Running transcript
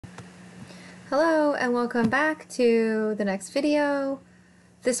Hello and welcome back to the next video.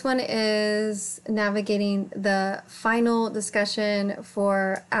 This one is navigating the final discussion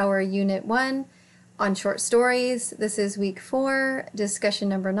for our Unit 1 on short stories. This is week 4, discussion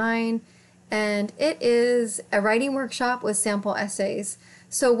number 9, and it is a writing workshop with sample essays.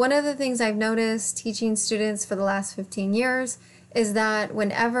 So one of the things I've noticed teaching students for the last 15 years is that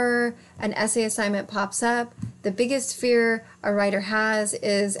whenever an essay assignment pops up, the biggest fear a writer has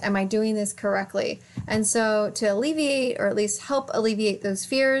is, am I doing this correctly? And so to alleviate, or at least help alleviate those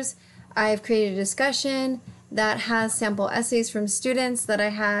fears, I've created a discussion that has sample essays from students that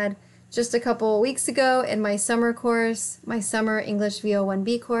I had just a couple weeks ago in my summer course, my summer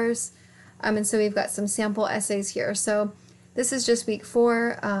EnglV01B course. And so we've got some sample essays here. So this is just week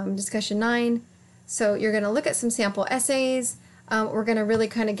 4, discussion 9. So you're going to look at some sample essays. We're going to really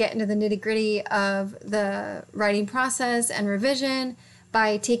kind of get into the nitty-gritty of the writing process and revision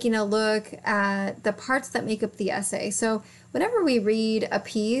by taking a look at the parts that make up the essay. So whenever we read a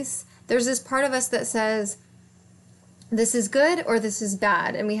piece, there's this part of us that says, this is good or this is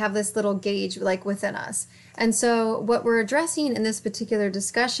bad, and we have this little gauge like within us. And so what we're addressing in this particular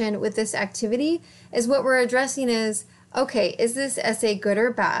discussion with this activity is what we're addressing is, okay, is this essay good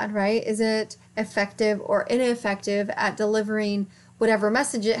or bad, right? Is it effective or ineffective at delivering whatever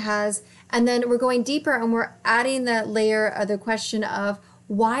message it has? And then we're going deeper and we're adding that layer of the question of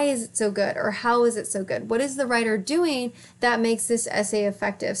why is it so good, or how is it so good? What is the writer doing that makes this essay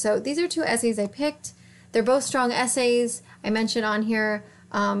effective? So these are 2 essays I picked. They're both strong essays. I mentioned on here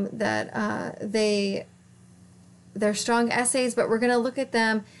that they're strong essays, but we're going to look at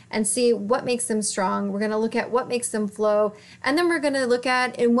them and see what makes them strong. We're going to look at what makes them flow, and then we're going to look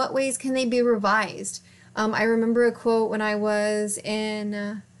at in what ways can they be revised. I remember a quote when I was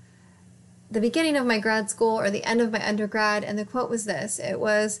in the beginning of my grad school or the end of my undergrad, and the quote was this. It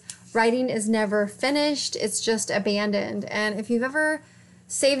was, "Writing is never finished, it's just abandoned." And if you've ever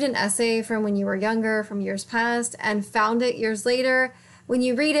saved an essay from when you were younger, from years past, and found it years later, when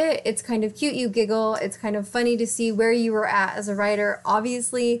you read it, it's kind of cute, you giggle, it's kind of funny to see where you were at as a writer.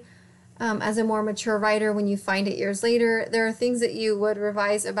 Obviously, as a more mature writer, when you find it years later, there are things that you would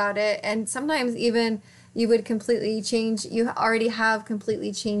revise about it, and sometimes even you would completely change, you already have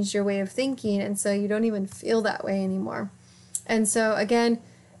completely changed your way of thinking, and so you don't even feel that way anymore. And so again,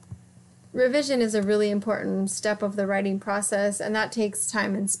 revision is a really important step of the writing process, and that takes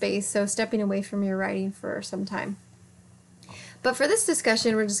time and space, so stepping away from your writing for some time. But for this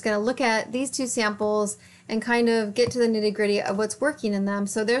discussion, we're just going to look at these 2 samples and kind of get to the nitty-gritty of what's working in them.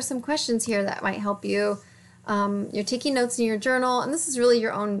 So there's some questions here that might help you. You're taking notes in your journal, and this is really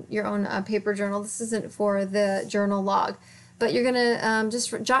your own paper journal. This isn't for the journal log, but you're going to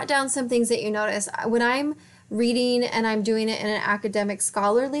just jot down some things that you notice. When I'm reading and I'm doing it in an academic,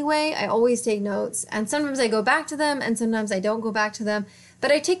 scholarly way, I always take notes, and sometimes I go back to them and sometimes I don't go back to them.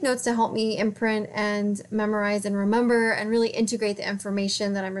 But I take notes to help me imprint and memorize and remember and really integrate the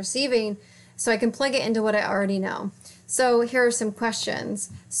information that I'm receiving so I can plug it into what I already know. So here are some questions.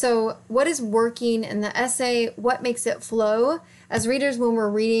 So what is working in the essay? What makes it flow? As readers, when we're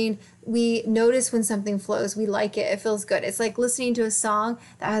reading, we notice when something flows. We like it. It feels good. It's like listening to a song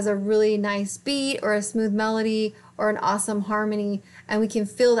that has a really nice beat or a smooth melody or an awesome harmony, and we can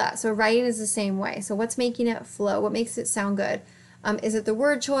feel that. So writing is the same way. So what's making it flow? What makes it sound good? Is it the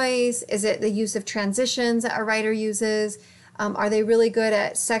word choice? Is it the use of transitions that a writer uses? Are they really good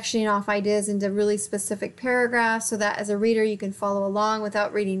at sectioning off ideas into really specific paragraphs so that as a reader you can follow along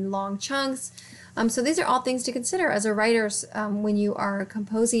without reading long chunks? So these are all things to consider as a writer when you are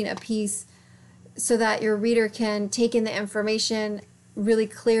composing a piece so that your reader can take in the information really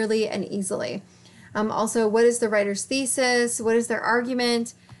clearly and easily. Also, what is the writer's thesis? What is their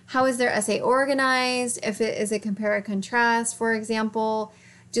argument? How is their essay organized? If it is a compare and contrast, for example,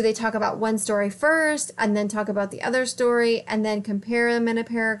 do they talk about one story first and then talk about the other story and then compare them in a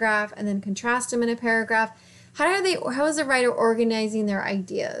paragraph and then contrast them in a paragraph? How is the writer organizing their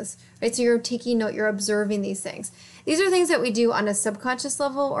ideas? Right? So you're taking note, you're observing these things. These are things that we do on a subconscious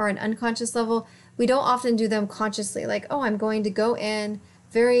level or an unconscious level. We don't often do them consciously, like, oh, I'm going to go in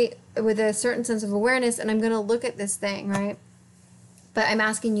with a certain sense of awareness and I'm going to look at this thing, right? But I'm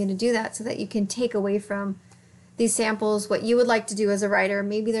asking you to do that so that you can take away from these samples what you would like to do as a writer.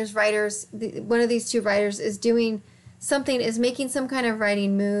 Maybe there's writers, one of these 2 writers is doing something, is making some kind of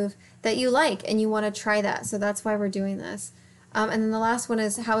writing move that you like and you want to try that. So that's why we're doing this. And then the last one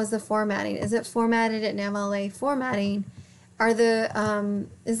is, how is the formatting? Is it formatted in MLA formatting?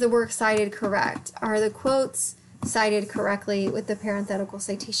 Is the work cited correct? Are the quotes cited correctly with the parenthetical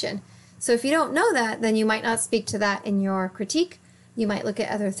citation? So if you don't know that, then you might not speak to that in your critique. You might look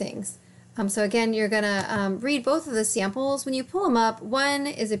at other things. So again, you're going to read both of the samples. When you pull them up, one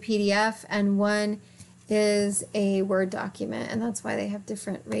is a PDF and one is a Word document, and that's why they have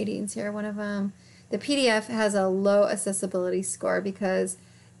different ratings here. One of them, the PDF has a low accessibility score because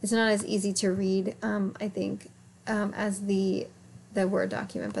it's not as easy to read, I think, as the Word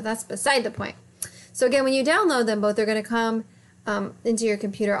document, but that's beside the point. So again, when you download them both, they're going to come into your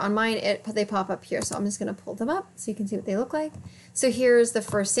computer. On mine, they pop up here, so I'm just going to pull them up so you can see what they look like. So here's the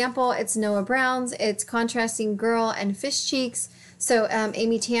first sample. It's Noah Brown's. It's Contrasting Girl and Fish Cheeks. So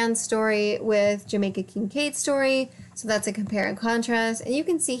Amy Tan's story with Jamaica Kincaid's story. So that's a compare and contrast. And you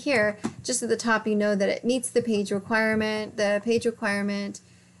can see here, just at the top, you know that it meets the page requirement. The page requirement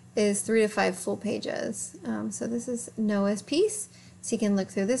is 3 to 5 full pages. So this is Noah's piece. So you can look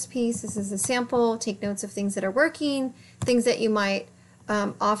through this piece. This is a sample. Take notes of things that are working, things that you might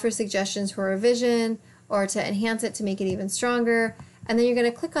offer suggestions for revision or to enhance it to make it even stronger. And then you're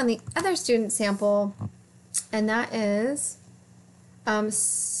going to click on the other student sample, and that is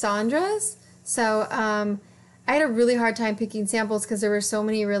Sandra's. So I had a really hard time picking samples because there were so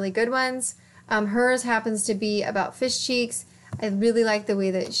many really good ones. Hers happens to be about fish cheeks. I really like the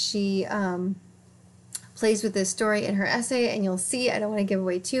way that she plays with this story in her essay, and you'll see, I don't want to give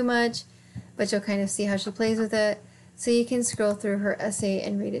away too much, but you'll kind of see how she plays with it. So you can scroll through her essay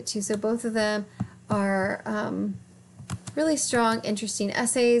and read it too. So both of them are really strong, interesting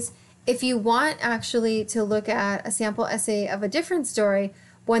essays. If you want actually to look at a sample essay of a different story,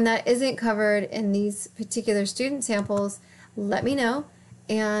 one that isn't covered in these particular student samples, let me know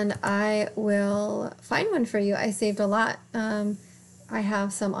and I will find one for you. I saved a lot. I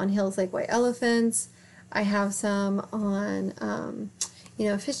have some on Hills Like White Elephants. I have some on, you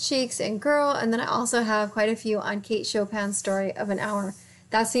know, Fish Cheeks and Girl, and then I also have quite a few on Kate Chopin's Story of an Hour.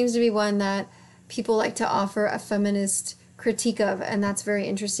 That seems to be one that people like to offer a feminist critique of, and that's very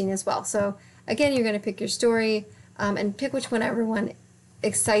interesting as well. So again, you're going to pick your story and pick whichever one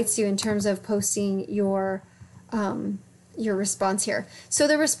excites you in terms of posting your response here. So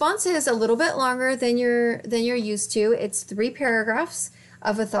the response is a little bit longer than you're used to. It's 3 paragraphs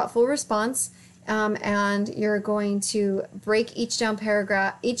of a thoughtful response. And you're going to break each of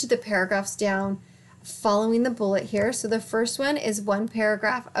the paragraphs down following the bullet here. So the first one is 1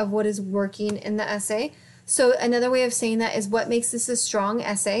 paragraph of what is working in the essay. So another way of saying that is what makes this a strong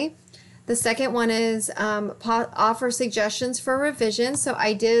essay. The second one is offer suggestions for revision. So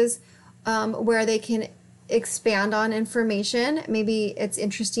ideas where they can expand on information. Maybe it's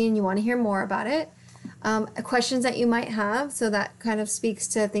interesting and you want to hear more about it. Questions that you might have, so that kind of speaks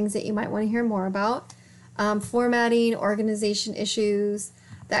to things that you might want to hear more about. Formatting, organization issues,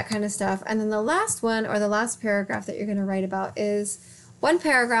 that kind of stuff. And then the last one, or the last paragraph that you're going to write about, is 1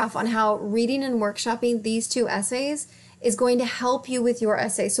 paragraph on how reading and workshopping these 2 essays is going to help you with your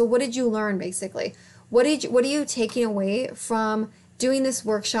essay. So what did you learn, basically? What are you taking away from doing this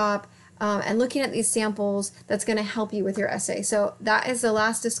workshop and looking at these samples that's going to help you with your essay? So that is the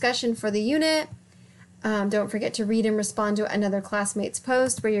last discussion for the unit. Don't forget to read and respond to another classmate's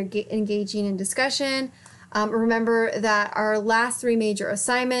post where you're engaging in discussion. Remember that our last 3 major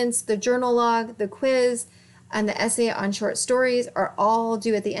assignments, the journal log, the quiz, and the essay on short stories, are all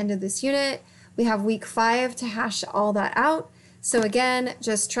due at the end of this unit. We have week 5 to hash all that out. So again,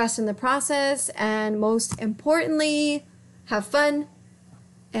 just trust in the process, and most importantly, have fun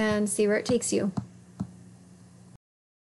and see where it takes you.